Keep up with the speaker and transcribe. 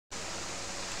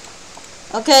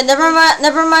Okay, never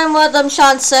mind what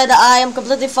Sean said. I am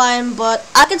completely fine, but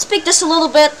I can speak just a little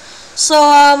bit. So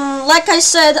like I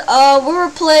said, we were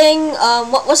playing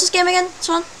what's this game again,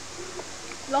 Sean?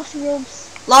 Lost Rooms.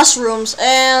 Lost Rooms,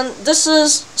 and this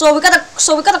is so we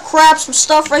gotta grab some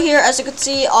stuff right here, as you can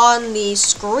see on the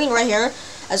screen right here.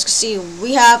 As you can see,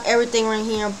 we have everything right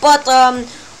here, but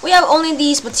we have only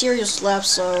these materials left,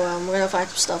 so we're gonna find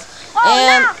some stuff. Oh,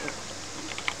 and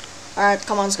no! all right,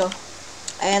 come on, let's go.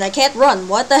 And I can't run.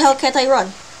 What the hell can't I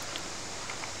run?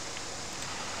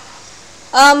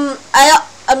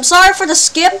 I'm sorry for the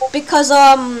skip because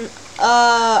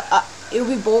it'll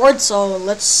be bored. So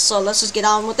let's just get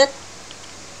on with it.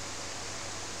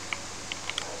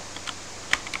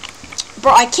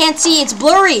 Bro, I can't see. It's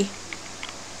blurry.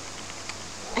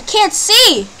 I can't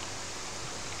see.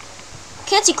 I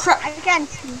can't see crap. I can't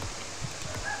see.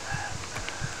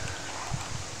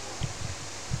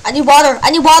 I need water.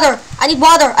 I need water. I need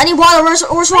water. I need water. Where's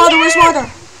water? Where's water?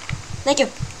 Thank you.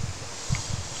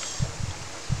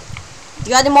 You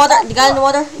got any water? You got any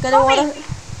water? You got any water?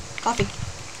 Coffee.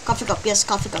 Coffee cup. Yes,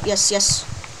 coffee cup. Yes, yes.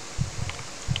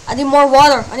 I need more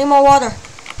water. I need more water.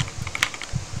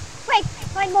 Wait,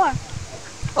 find more.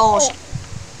 Oh,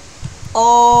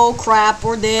 oh crap,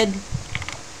 we're dead.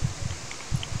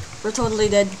 We're totally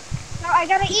dead. No, I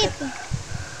gotta eat.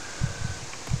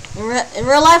 In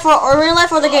real life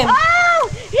or the game? Oh,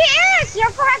 he is!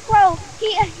 You're correct, bro.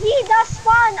 He does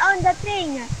spawn on the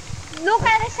thing. Look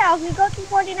at his house. We go to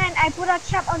 49. I put a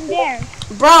trap on there.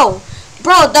 Bro,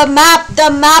 the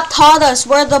map taught us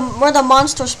where the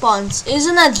monster spawns.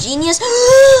 Isn't that genius?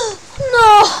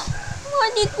 No,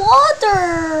 I need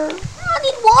water. I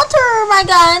need water, my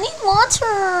guy. I need water.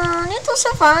 I need to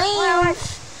survive.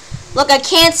 Look, I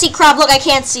can't see crap. Look, I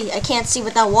can't see. I can't see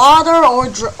without water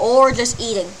or just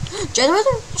eating.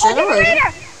 Generator?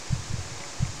 Generator.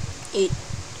 Eat.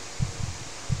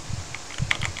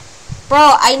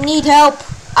 Bro, I need help.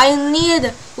 I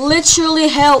need literally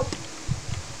help.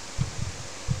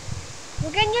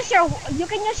 You can use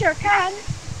your can.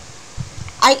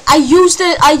 I used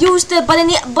it, but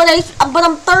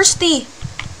I'm thirsty.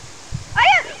 Oh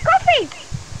yeah, coffee.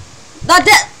 That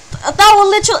will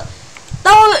literally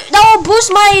that will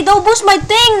boost my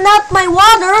thing, not my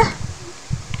water.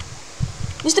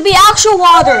 Needs to be actual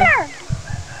water.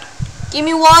 Give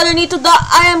me water. Need to die.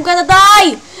 I am gonna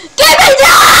die. Give me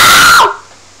down.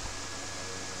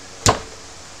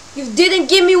 You didn't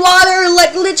give me water,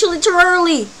 like literally too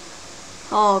early.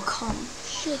 Oh come.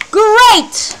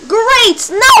 Great!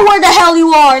 Now where the hell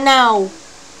you are now?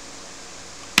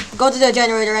 Go to the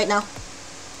generator right now.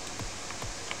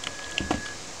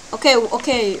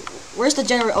 Okay. Where's the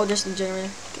generator? Oh, there's the generator.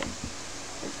 Okay.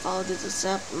 Follow the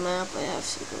map. I have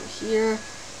to go here.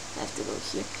 I have to go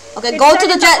here. Okay, go to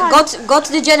the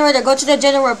generator. Go to the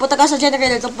generator. Punta ka sa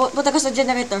generator. Punta ka sa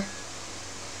generator.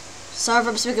 Sorry if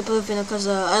I'm speaking Filipino because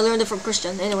I learned it from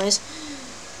Christian. Anyways.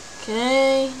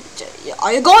 Okay.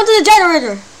 Are you going to the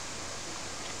generator?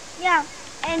 Yeah.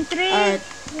 And 3, Alright.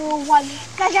 2, 1.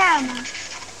 Kajama.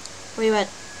 Where you at?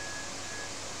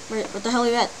 What the hell are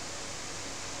you at?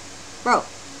 Bro.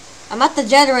 I'm at the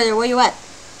generator. Where you at?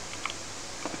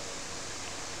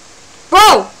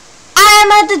 Bro! I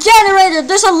am at the generator.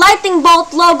 There's a lightning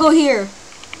bolt logo here.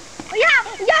 Yeah.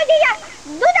 Do that.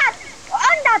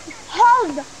 On that.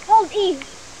 Hold E.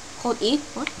 Hold E?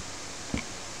 What?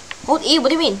 Hold E? What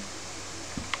do you mean?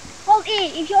 Hold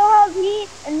E. If you hold E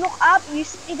and look up, you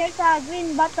see there's a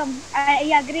green bottom.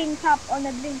 Yeah, green top on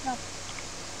the green top.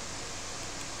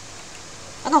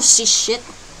 I don't see shit.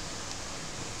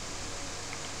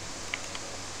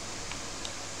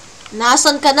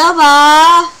 Nasaan ka na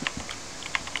ba?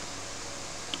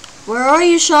 Where are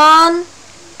you, Sean?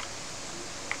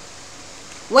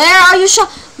 Where are you, Sean?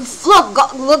 Look,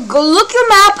 go look your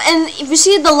map, and if you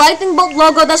see the lightning bolt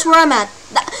logo, that's where I'm at.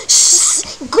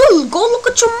 Go look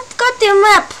at your goddamn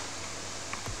map.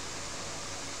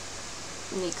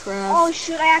 Minecraft. Oh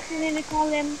shoot! I accidentally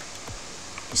called him.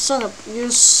 Son of you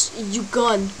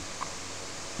gun.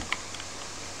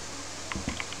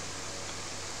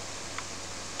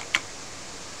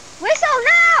 Whistle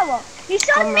now! He's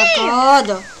on me! Oh my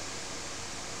god.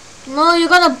 No, you're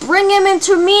gonna bring him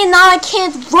into me, now I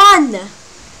can't run.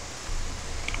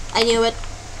 I knew it.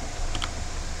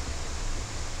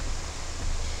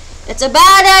 It's a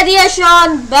bad idea,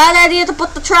 Sean. Bad idea to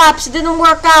put the traps. It didn't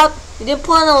work out. You didn't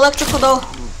put an electrical though.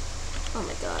 Oh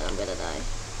my god, I'm gonna die.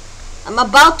 I'm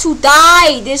about to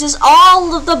die. This is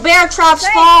all of the bear trap's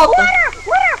fault.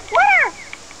 Water!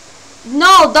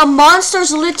 No, the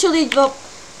monsters literally, the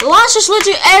monsters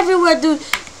literally everywhere, dude.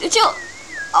 Did you?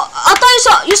 I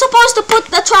thought you're supposed to put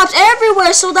the traps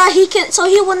everywhere so that he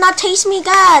will not taste me,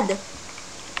 God.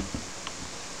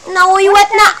 Now where you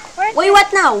at now? Where you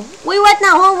at now? Where you at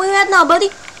now, huh? Where you at now, buddy?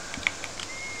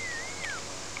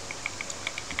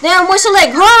 Damn, where's the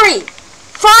leg? Hurry!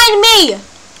 Find me!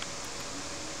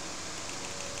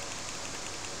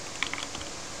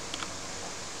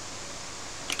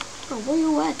 Oh, where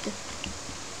you at?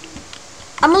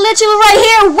 I'm literally right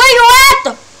here. Where you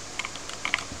at?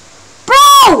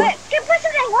 Bro! Wait, keep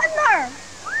pushing one more.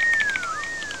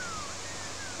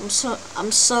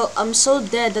 I'm so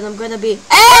dead that I'm gonna be.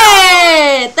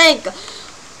 Hey!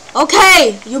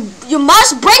 Okay, you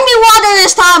must bring me water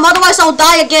this time, otherwise I'll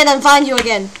die again and find you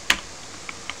again.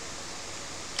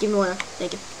 Give me water.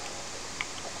 Thank you.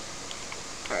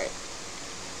 Alright.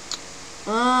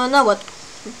 Now what?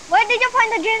 Where did you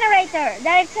find the generator?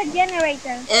 There's a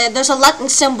generator. There's a lightning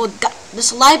symbol.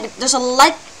 There's a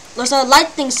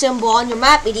lightning symbol on your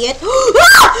map, idiot.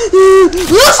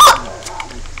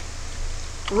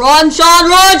 Run, Sean!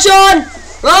 Run, Sean!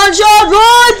 Run, Sean!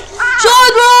 Run!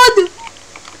 Sean, run!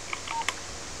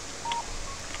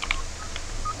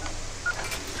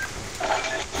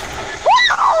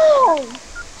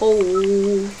 Oh!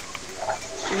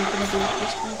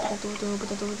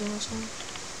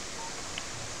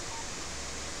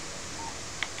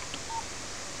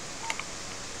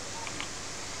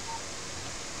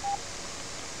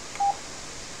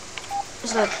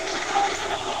 What's that?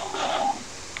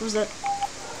 What was that?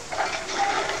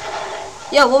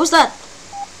 Yo, what was that?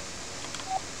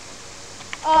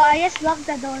 Oh, I just locked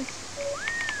the doors.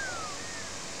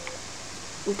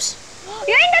 Oops.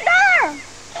 You're in the door!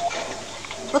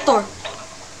 What door?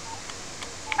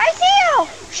 I see you!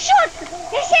 Shoot!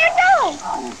 He's here too!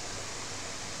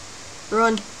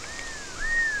 Run.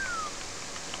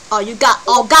 Oh, you got.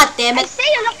 Oh, god damn I it! see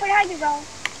you, look behind you, bro.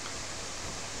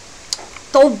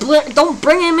 Don't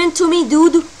bring him into me,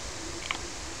 dude.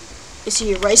 Is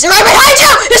he right? Is he right behind you?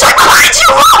 He's right behind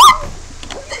you!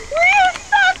 You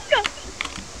suck!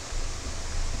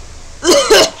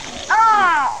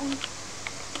 Oh!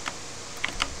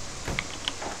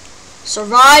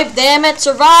 Survive, damn it,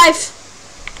 survive!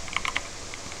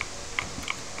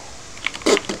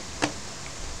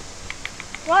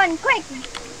 Run, quick!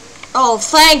 Oh,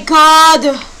 thank God!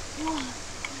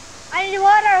 I need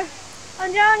water.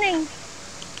 I'm drowning.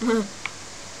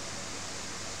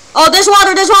 Oh, there's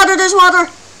water, there's water, there's water!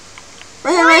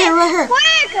 Right here, right here, right here.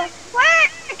 Quick!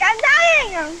 Quick! I'm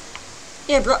dying!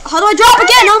 Yeah, bro. How do I drop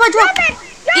again? How do I drop? Drop it!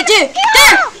 Drop There! it!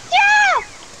 There! Yeah!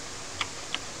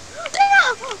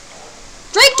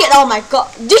 Drink it! Oh my God!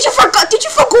 Did you forget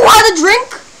how to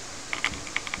drink?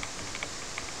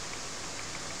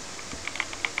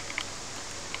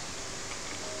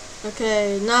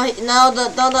 Okay,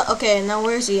 okay, now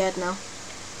where is he at now?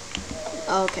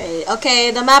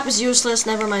 Okay, the map is useless.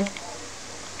 Never mind.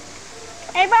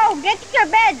 Hey, bro, get to your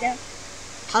bed.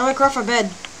 How do I craft a bed?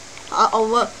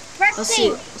 What? Press Let's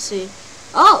C. see.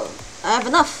 Oh, I have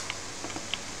enough.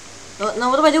 Now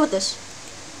what do I do with this?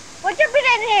 Put your bed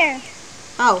in here.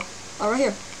 Oh, right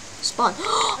here. Spawn.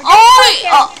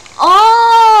 Oh!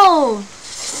 Oh!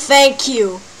 Thank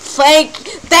you.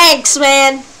 Thanks,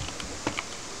 man.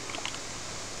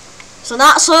 So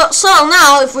now,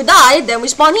 if we die, then we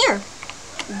spawn here.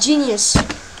 Genius.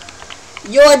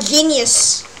 You're a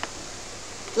genius.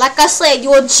 Like I said,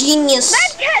 you're a genius.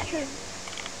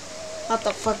 What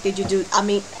the fuck did you do? I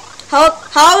mean,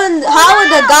 how in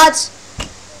the gods?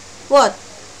 What?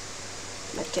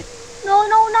 Medkit. No,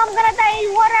 I'm gonna die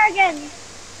in water again.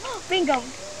 Bingo.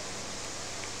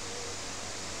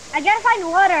 I gotta find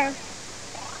water.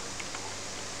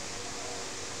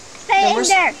 Stay in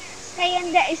there.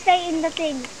 Stay in the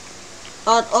thing.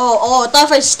 Oh, I thought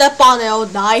if I step on it, I'll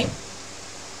die.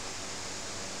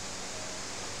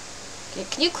 Okay,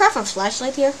 can you craft a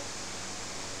flashlight here?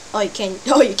 Oh, you can.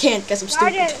 Oh, you can't, because I'm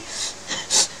stupid.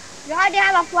 You already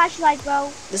have a flashlight,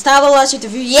 bro. This tab allows you to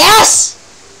view. Yes!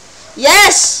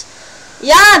 Yes!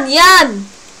 Yan!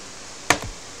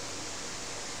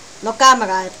 No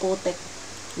camera, putik.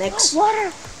 Next.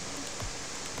 Water!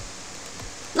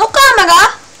 No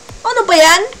camera? Ano ba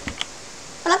yan?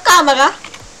 Walang camera?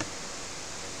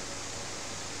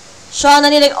 Sean, I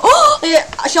need a... Oh! Yeah,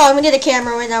 Sean, we need a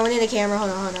camera right now. We need a camera. Hold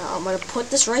on. I'm gonna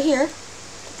put this right here.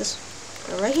 Put this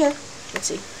right here. Let's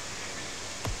see.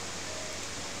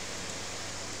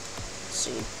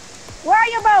 Where are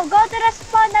you, bro? Go to the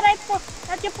spawn that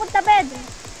you put the bed.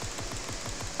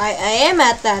 I am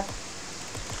at that.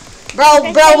 Bro,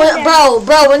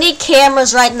 we need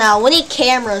cameras right now. We need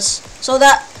cameras so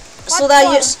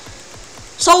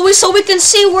we can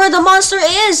see where the monster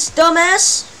is,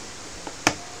 dumbass.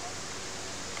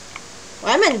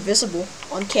 Why am I invisible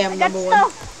on cam I got number 1?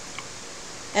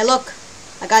 stuff. Hey look,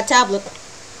 I got a tablet.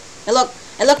 Hey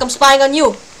look, I'm spying on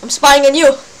you. I'm spying on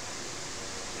you.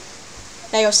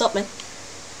 Hey, what's up, man?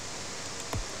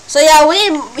 So yeah, we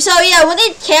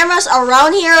need cameras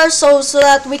around here so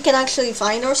that we can actually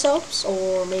find ourselves,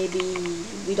 or maybe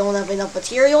we don't have enough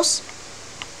materials.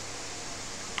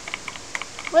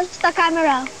 Where's the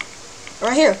camera?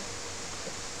 Right here.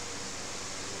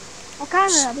 A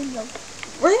camera, bingo.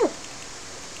 Right here.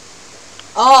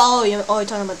 You're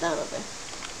talking about that, okay.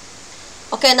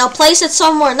 Okay, now place it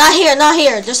somewhere. Not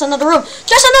here. Just another room.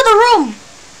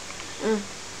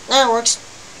 That works.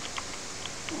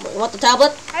 You want the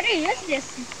tablet? How do you use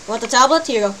this? You want the tablet?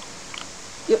 Here you go.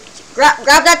 You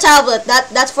grab that tablet.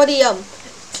 That's for the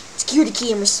security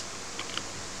cameras.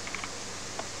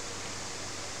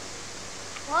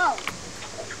 Whoa.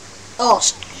 Oh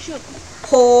Shoot.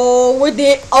 Oh, we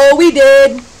did.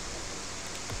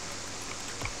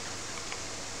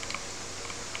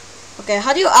 Okay,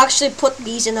 how do you actually put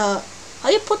these in a? How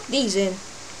do you put these in?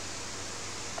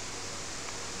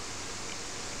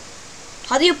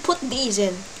 How do you put these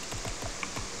in?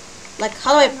 Like,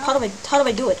 how do I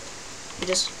do it? You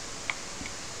just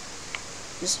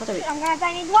how do I'm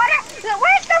gonna need water.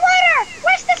 Where's the water?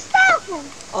 Where's the stuff?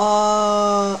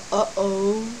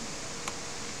 Uh-oh.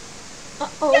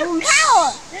 You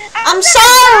cow! I'm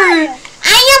sorry.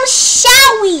 I am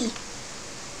sorry.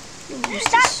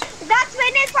 That's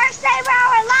we need for save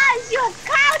our lives. You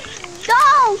count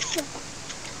those.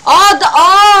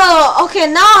 Okay,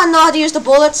 now I know how to use the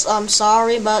bullets. I'm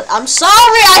sorry, but I'm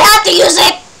sorry I had to use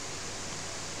it.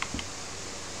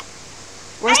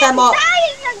 Where's that mob?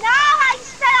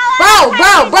 Bro,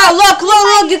 look,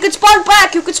 you can spawn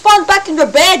back. You can spawn back in your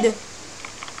bed.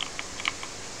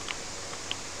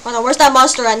 Hold on, where's that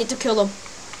monster? I need to kill him.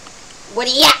 Where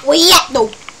he at? No.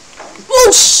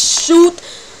 Oh, shoot.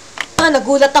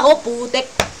 Nagulat ako, putek.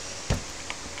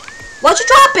 Why'd you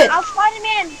drop it? I'll spawn him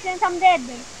in since I'm dead.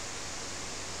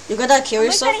 You gonna kill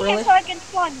yourself, really? So I can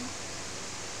spawn.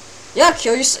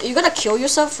 You gonna kill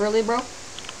yourself, really, bro?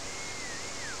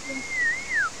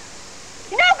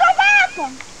 No, go back!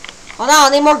 Hold on, I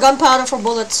need more gunpowder for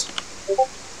bullets.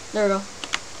 There we go.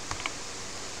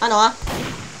 I know, huh?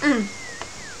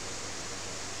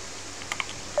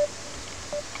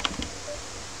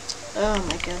 Oh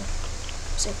my god.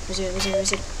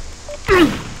 Music.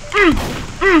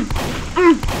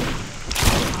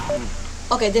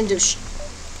 Okay, didn't do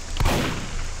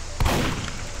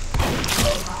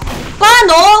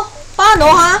Paano? Paano,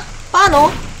 ha? Paano?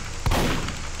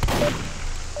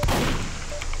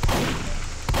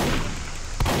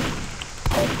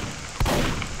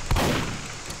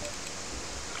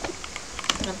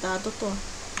 Kantado to.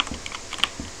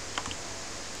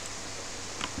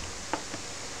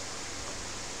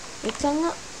 Wait lang nga.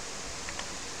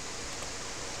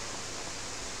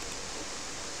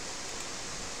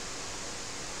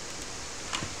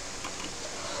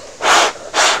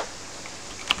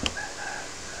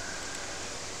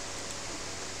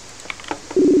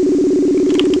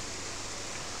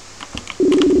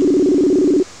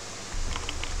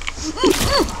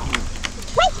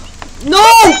 No!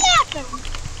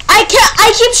 I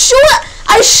keep shooting!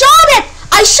 I shot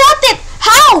it!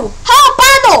 How?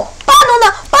 Paano?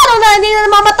 Paano na hindi na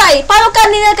namamatay? Paano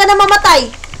kanina ka namamatay?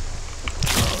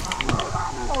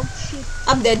 Oh shit.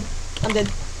 I'm dead.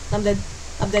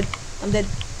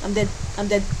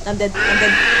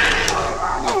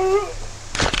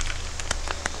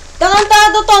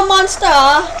 Tarantado to, monster,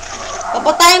 ah.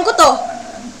 Papatayin ko to.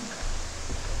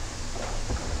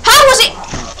 How was it?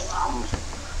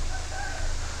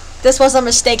 This was a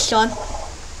mistake, Sean.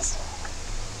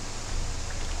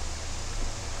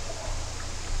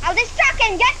 I'll distract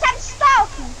and get some stuff.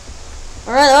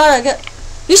 Alright, good.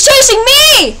 He's chasing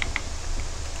me!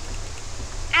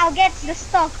 I'll get the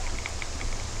stuff.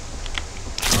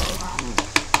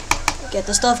 Get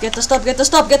the stuff, please,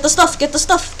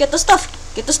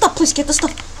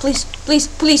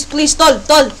 tol,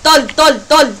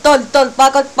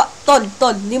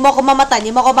 hindi mo ako mapatay,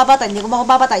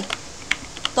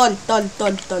 tol.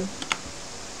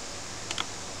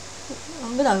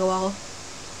 Ang ginagawa ko?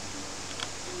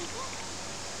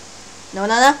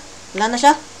 Wala na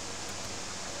siya.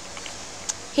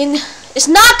 It's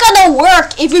not gonna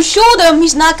work. If you shoot him,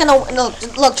 he's not gonna. No,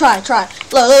 look, try. Look.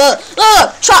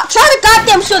 Try the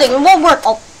goddamn shooting. It won't work.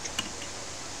 Oh,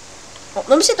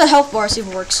 let me see the health bar. See if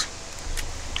it works.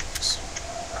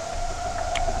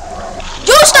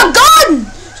 Use the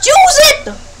gun. Use it.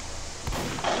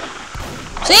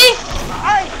 See?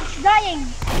 Oh, it's dying.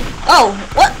 Oh,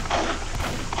 what?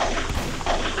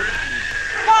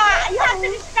 No, you have to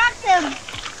distract him.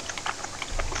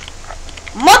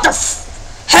 What the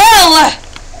hell? I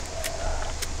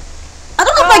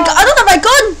don't have my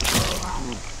gun.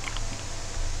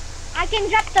 I can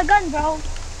drop the gun, bro.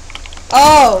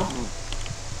 Oh.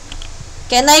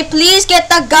 Can I please get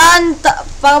the gun?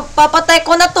 Papatay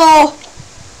ko na to.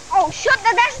 Oh, shoot!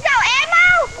 There's no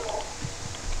ammo!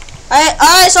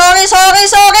 Ay, sorry. Sorry.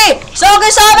 Get the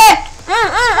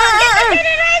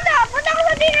generator! Punta ko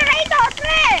sa generator,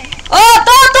 pre! Oh,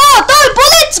 to!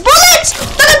 Bullets!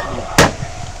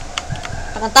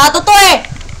 Takantado to eh.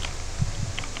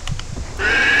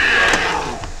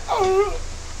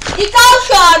 Ikaw,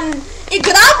 Sean,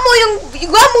 i-grab mo yung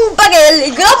baril,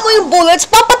 i-grab mo yung bullets,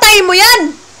 papatayin mo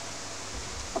yan!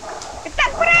 Ito,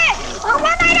 pre!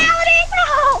 Magpatay na ako dito!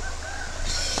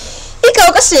 Ikaw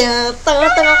kasi,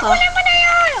 tanga-tanga ka. Kunin mo na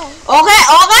yun!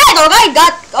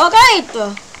 Okay,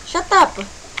 shut up.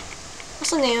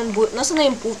 Nasaan na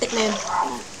yung putik na yun?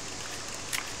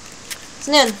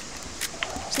 Nasaan na yun?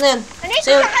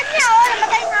 Nandito sa kanya, oh!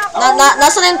 Namatay na ako!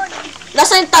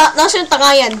 Nasaan yung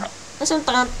tangayan? Nasaan yung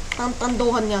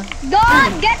tanduhan niya?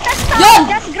 Don't get the stuff!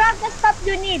 Yun! Just grab the stuff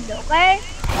you need, okay?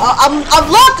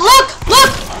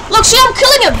 Look, see, I'm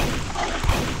killing him!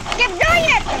 Keep doing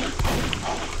it!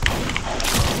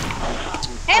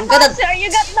 Hey, I'm gonna- monster, you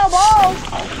got the balls!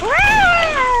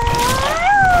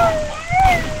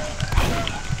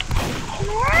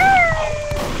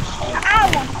 Ow!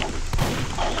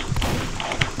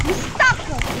 You stuck!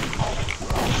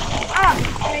 Ah!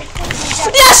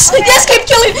 Yes, keep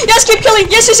killing!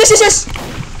 Yes!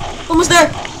 Almost there.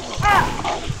 Ah!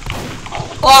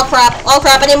 Oh crap,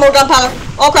 I need more gunpowder.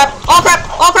 Oh crap.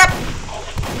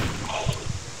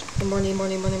 Need more.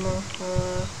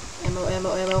 Ammo. I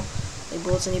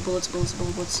need bullets.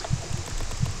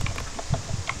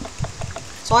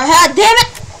 Sorry, damn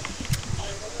it!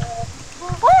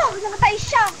 Oh! Namatay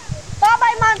siya!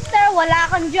 Bye-bye, monster! Wala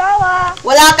kang jowa!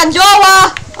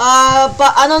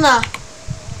 Ano na?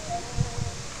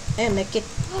 Eh, may kit.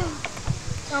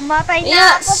 Namatay na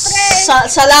Yes! ako, pre!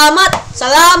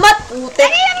 Salamat! Putik!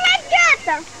 Ano yung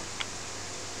medgat?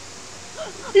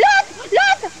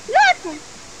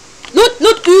 Loot!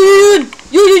 Loot!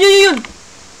 Yun!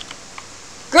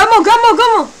 Grab mo!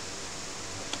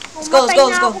 Let's go.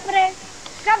 Ako, pre.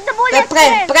 Grab the bullets,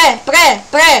 Pre!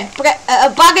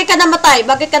 Bagay ka na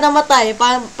matay.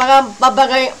 Para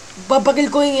babagil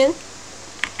ko yun.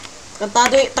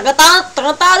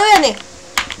 Tagatado yan eh.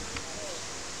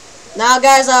 Now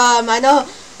guys, I know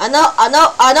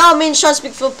me and Sean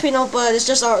speak Filipino, but it's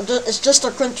just our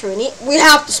country. We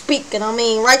have to speak it. I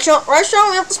mean, right, Sean?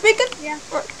 We have to speak it.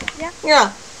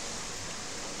 Yeah.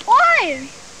 Why?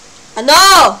 Ano?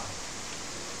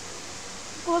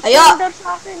 Ayo.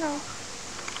 Sa akin, oh.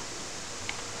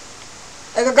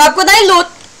 Grab ko na yung loot.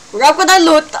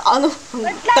 Ano?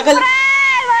 Wait lang, pre! Wala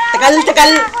Tagal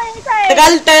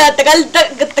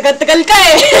ka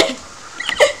eh.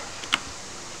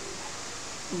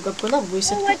 Grab ko na,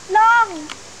 buwisit ka. Wait lang!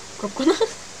 Grab ko na.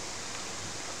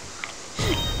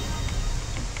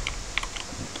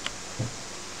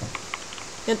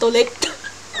 Yan, too late.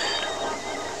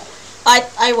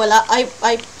 Wala.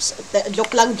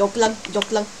 Joke lang.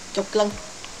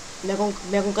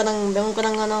 Meron ka ng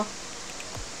ano.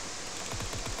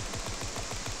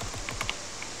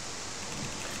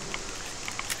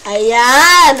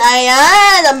 Ayan!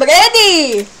 I'm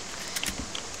ready!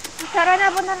 Tara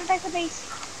na, punta na tayo sa base.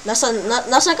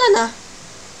 Nasaan ka na?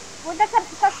 Punta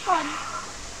sa spawn.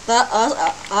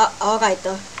 Alright.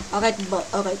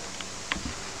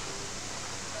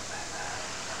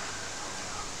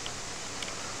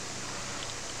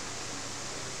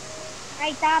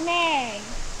 Ay, dami.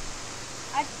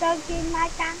 At tagin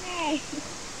matami.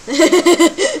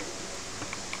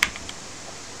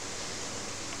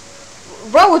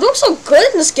 Bro, we're doing so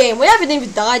good in this game. We haven't even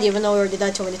died, even though we already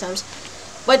died so many times.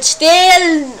 But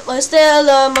still,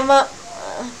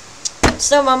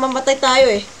 mamamatay tayo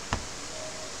eh.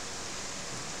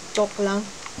 Joke lang.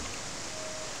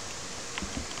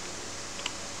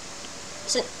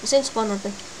 Saan spawn natin?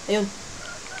 Ayun.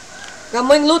 Grab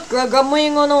mo yung loot, grab mo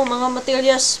yung mga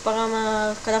materials para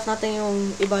ma-craft natin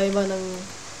yung iba-iba ng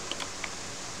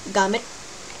gamit.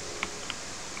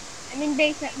 I mean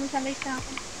base, sa base na ako.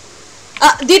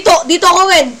 Dito ako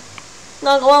Wen.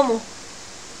 Nakagawa mo.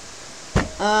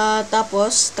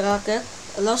 Tapos, tracker.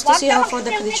 Allows to see how far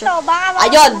the creature.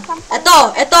 Ayun!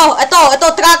 Ito,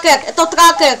 tracker.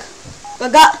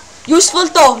 Useful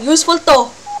to.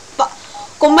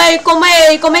 Kung may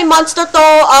monster to,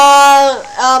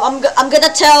 I'm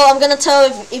gonna tell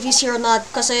if he's here or not.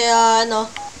 Kasi,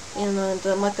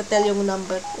 magka-tell yung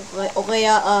number. O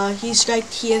kaya, he's right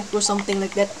here or something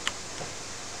like that.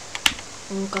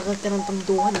 Ang kagagkarang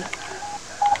tamduhan eh.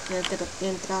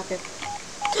 Yan, tracker.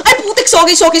 Ay, putik!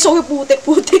 Sorry, putik,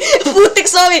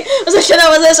 sorry! Masasya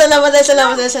na.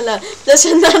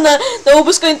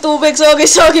 Naubos ko yung tubig.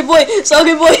 Sorry, boy.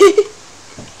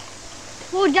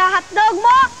 Puja hotdog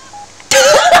mo!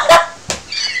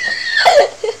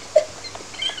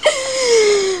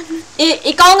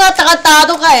 Ikaw nga,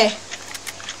 takantado ka eh.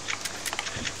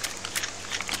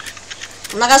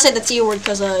 I'm not gonna say the T word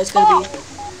because it's gonna be...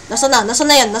 Nasaan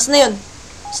na yun? Nasaan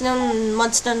yung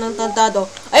monster ng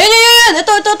tantado? Ayun!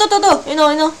 Ito! Yun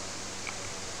o.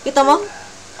 Kita mo?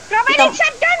 Grabe yung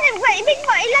shotgun! Ibig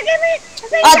mo, ilagay mo yun!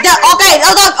 Okay!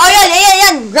 Oh,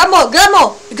 yan! Grab mo!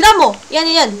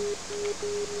 Yan.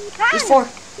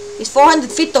 He's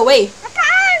 400 feet away.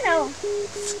 Paano?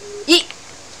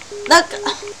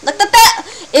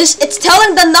 It's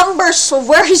telling the numbers of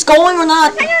where he's going or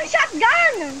not. Saan yung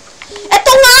shotgun?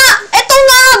 Ito nga!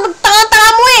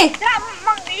 Magtanga-tanga mo eh!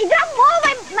 I-drop mo!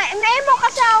 May ammo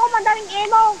kasi ako, madaling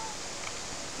ammo.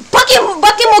 Bakit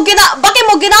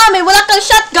mo ginamit? Wala kang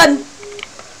shotgun.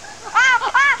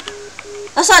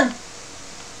 Nasaan?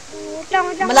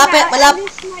 Malapit na.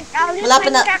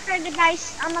 Malapit na. Tracker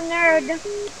device. I'm a nerd.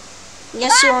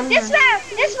 Yes, you're on. This way.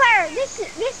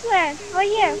 Oh,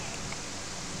 here.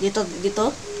 Dito?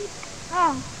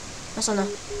 Oh. Nasaan na?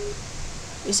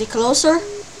 Is he closer?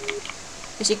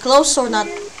 Is he close or not?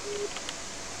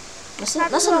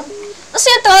 Nasaan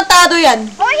yung tratado yan?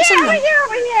 Oh, yeah,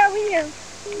 over here.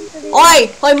 Hoy,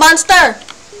 monster!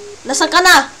 Nasaan ka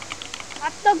na?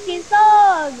 Hotdog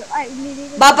kisog! Ay,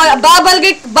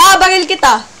 babaril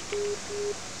kita!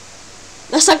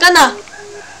 Nasaan ka na?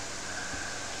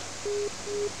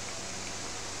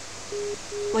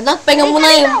 Wala, pengen mo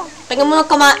na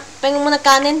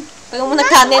kanin.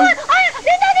 Ay,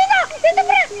 dito,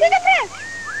 pre!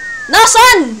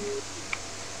 Nasaan?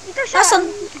 Dito siya.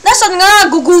 Nasaan nga?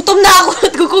 Gugutom na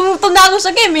ako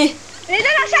sa game eh. Dito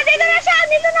na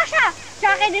siya.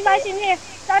 Tracker device in here.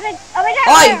 Over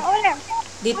Oy! there.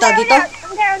 Dito? On there.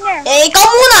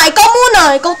 Ikaw muna!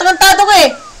 Ikaw tarantado ka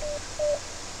eh.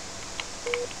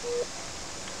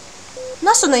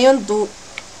 Nasaan na yun,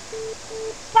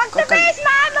 Fuck the face,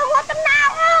 ma! Magutom na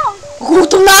ako!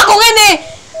 Gutom na ako rin eh!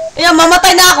 Ayan,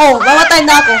 mamatay na ako.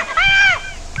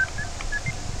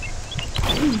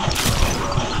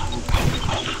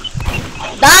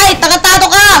 Dai,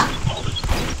 tarantado ka!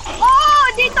 Oh,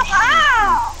 dito ka!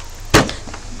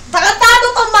 Tarantado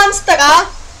kang monster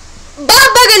ka?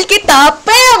 Babaril kita,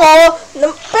 pero,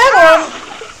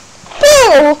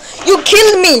 you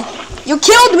killed me. You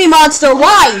killed me, monster.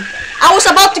 Why? I was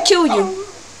about to kill you.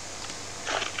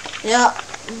 Yeah.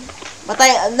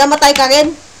 Namatay ka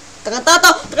rin.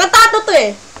 Tarantado to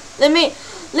eh. Let me.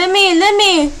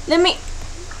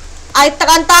 Ay,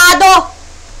 tarantado.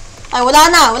 Ay, wala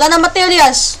na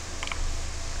materials.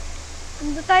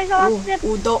 Nandito tayo sa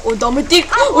hospital.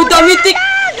 Damitik.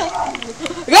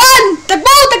 Run!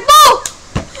 Takbo!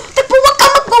 Wag ka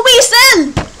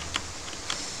magpa-whistle!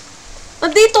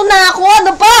 Nandito na ako,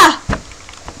 ano pa?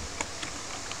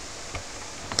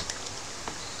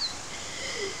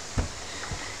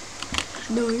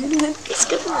 No, yun. Kiss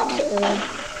ka na.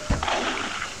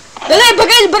 Dali,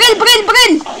 baril!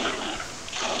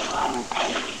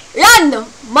 Yan!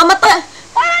 Mamatay!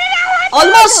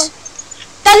 Almost!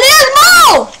 Dalihan mo!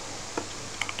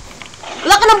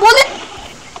 Wala ka ng bullet!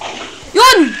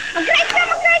 Yun! Mag-right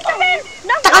ka, Ben!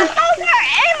 Powder!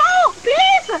 Ammo!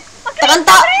 Please!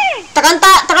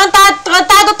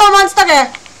 Tarantado to, monster eh!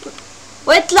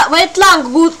 Wait lang!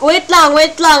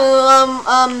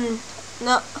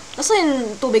 Nasa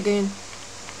yung tubig ngayon?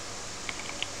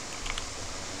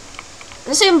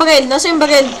 Nasa yung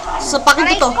baril? Sa pakin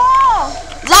ko to.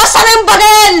 Nasaan yung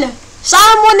baril?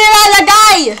 Saan mo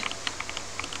nilalagay?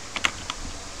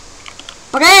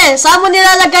 Saan mo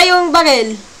nilalagay yung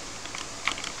baril?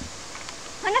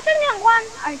 Nasaan yung kwan?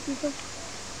 Ay, dito.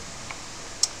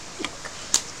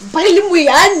 Barilin mo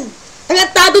yan!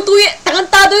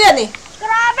 Tarantado yan eh.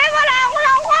 Grabe, wala ako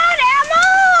lang kwan! Ammo!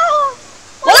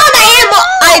 Wala na ammo!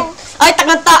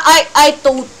 Ay,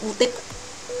 tutik.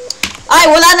 Ay,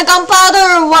 wala na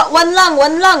gunpowder. One lang.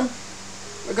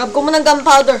 Grab ko mo ng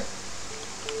gunpowder.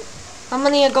 How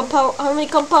many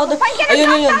gunpowder?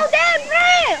 Ayun.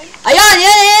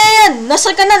 Ayan. Nasa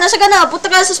ka na. Punta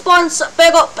ka sa spawn.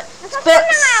 Pero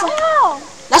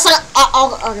nasa,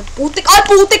 putik. Ay,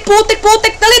 putik.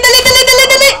 Dali.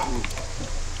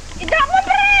 I-drop mo,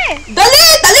 pre! Dali.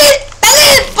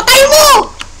 Patay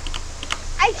mo.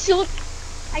 Ay, shoot.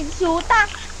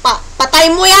 Patay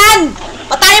mo yan.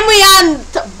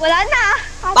 Wala na.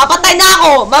 Mamatay na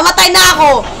ako.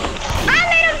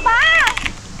 Meron pa!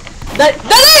 Dali!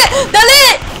 Dali!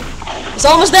 It's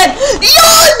almost dead.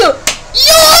 Yun!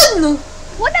 Yun!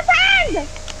 What the end?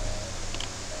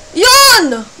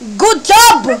 Yun! Good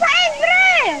job! Sa end,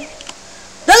 pre!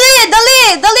 Dali! Dali!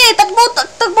 Dali!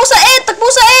 Tagbo sa end! Tagbo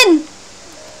sa end!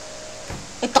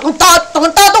 Eh,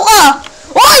 takantado ka!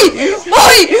 Oy!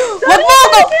 Oy! Wag mo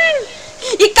ako!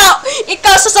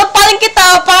 Ikaw, sasampalin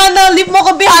kita para na leave mo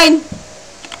ko behind.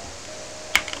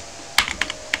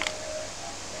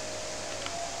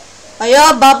 Ayo,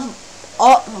 Bob.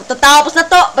 Oh, matatapos na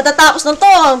to. Matatapos na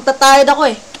to. Tatayad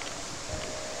ako eh.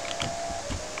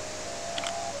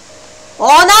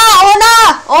 Oh na.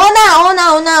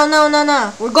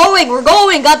 We're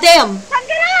going. Goddamn. Saan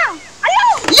ka na?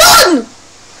 Ayaw! Yun!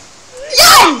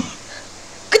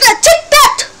 Take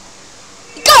that!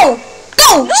 Go!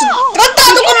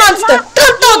 Tarantado ka, monster!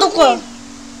 Tarantado ka!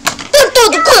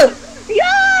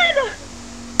 Yan!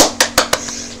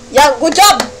 Yeah, good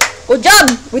job!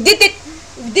 We did it!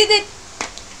 We did it!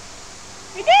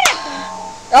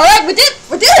 Alright, we did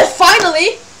it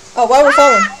finally! Oh, why are we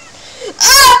falling?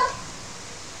 Ah!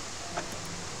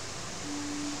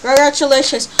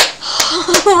 Congratulations!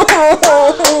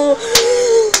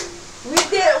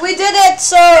 we did it!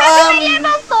 So, May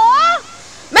level 2?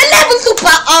 may level 2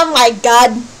 pa! Oh my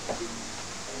god!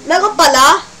 Meron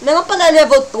pala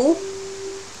level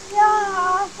 2?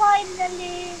 Yeah,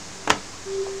 finally.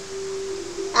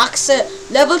 Access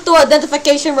level 2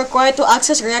 identification required to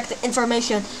access react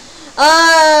information.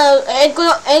 End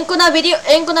ko na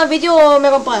video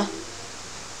meron pa.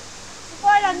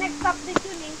 Wala, next update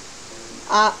yun eh.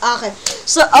 Okay.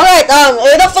 So alright,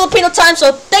 enough Filipino time,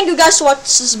 so thank you guys for watching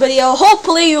this video.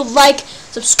 Hopefully you like,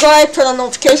 subscribe, turn on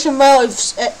notification bell,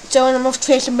 turn on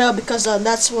notification bell because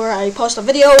that's where I post a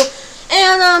video.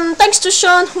 And thanks to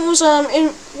Sean who's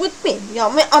in with me.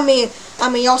 Yeah, I mean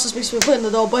he also speaks with in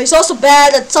the door, but he's also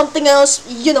bad at something else,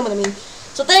 you know what I mean.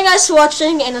 So thank you guys for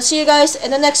watching, and I'll see you guys in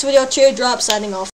the next video. Teardrop signing off.